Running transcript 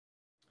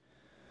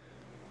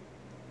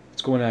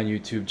What's going on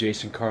YouTube?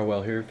 Jason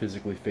Carwell here,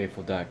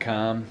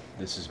 physicallyfaithful.com.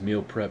 This is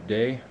meal prep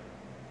day,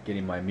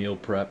 getting my meal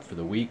prep for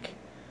the week.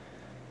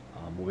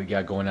 What we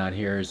got going on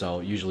here is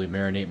I'll usually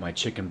marinate my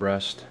chicken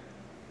breast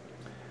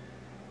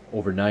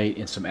overnight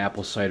in some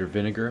apple cider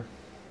vinegar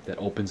that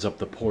opens up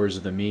the pores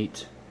of the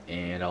meat,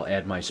 and I'll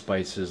add my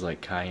spices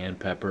like cayenne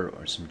pepper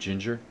or some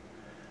ginger,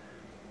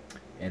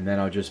 and then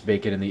I'll just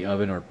bake it in the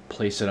oven or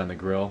place it on the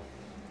grill.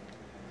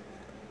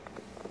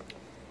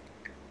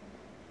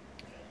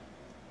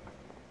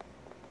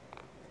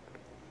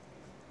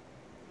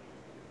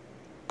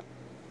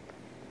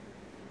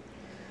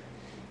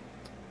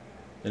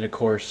 And of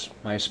course,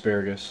 my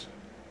asparagus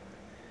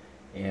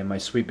and my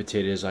sweet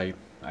potatoes, I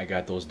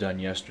got those done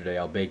yesterday.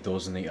 I'll bake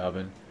those in the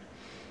oven,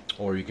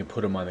 or you can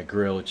put them on the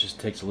grill. It just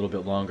takes a little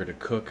bit longer to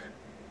cook.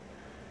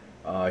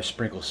 I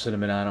sprinkle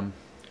cinnamon on them,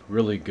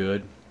 really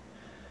good.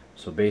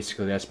 So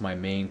basically that's my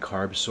main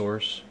carb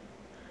source,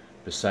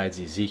 besides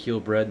the Ezekiel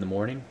bread in the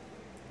morning.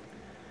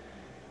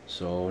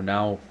 So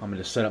now I'm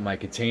going to set up my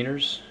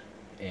containers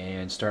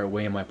and start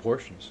weighing my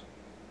portions.